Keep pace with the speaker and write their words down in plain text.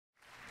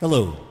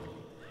Hello,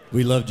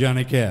 we love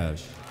Johnny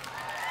Cash.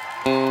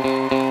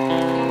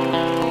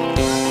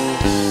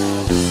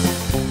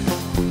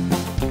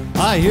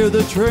 I hear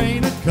the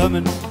train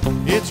a-comin',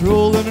 it's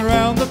rolling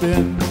around the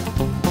bend.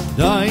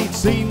 I ain't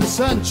seen the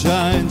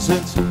sunshine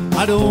since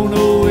I don't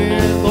know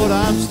when. Lord,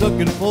 I'm stuck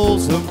in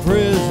Folsom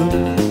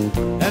Prison,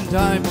 and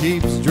time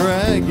keeps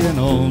dragging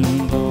on.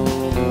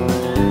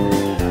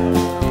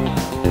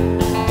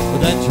 But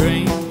that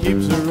train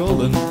keeps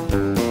a-rollin'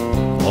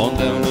 on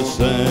down to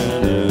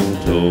San Antonio.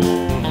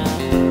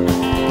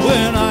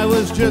 When I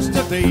was just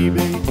a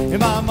baby, and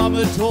my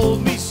mama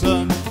told me,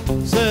 son,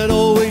 said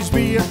always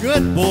be a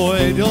good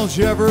boy, don't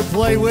you ever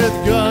play with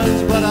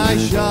guns. But I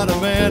shot a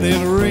man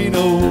in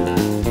Reno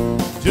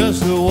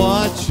just to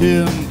watch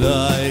him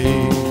die.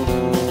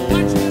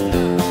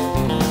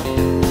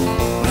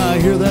 When I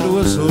hear that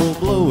whistle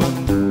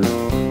blowing,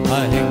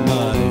 I hang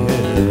my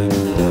head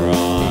and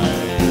cry.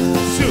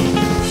 Shoot.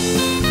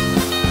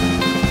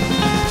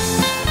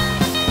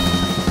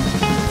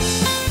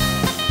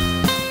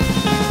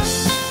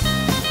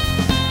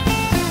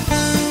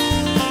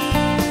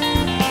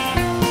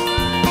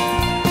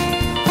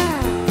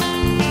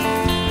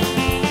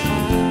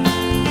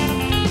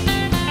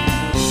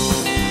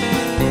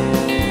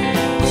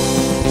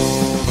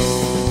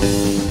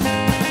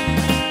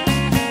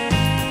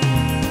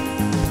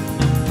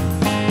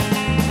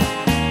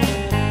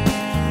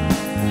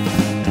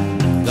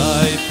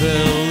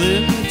 Fell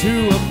into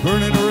a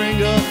burning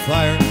ring of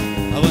fire.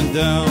 I went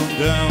down,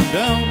 down,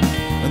 down,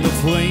 and the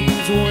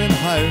flames went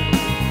higher.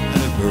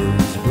 And it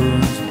burns,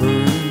 burns,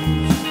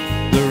 burns,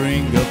 the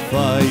ring of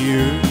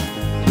fire,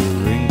 the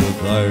ring of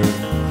fire.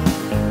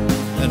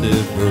 And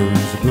it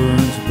burns,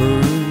 burns,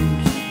 burns,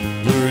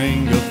 the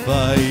ring of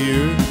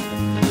fire,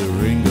 the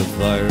ring of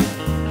fire.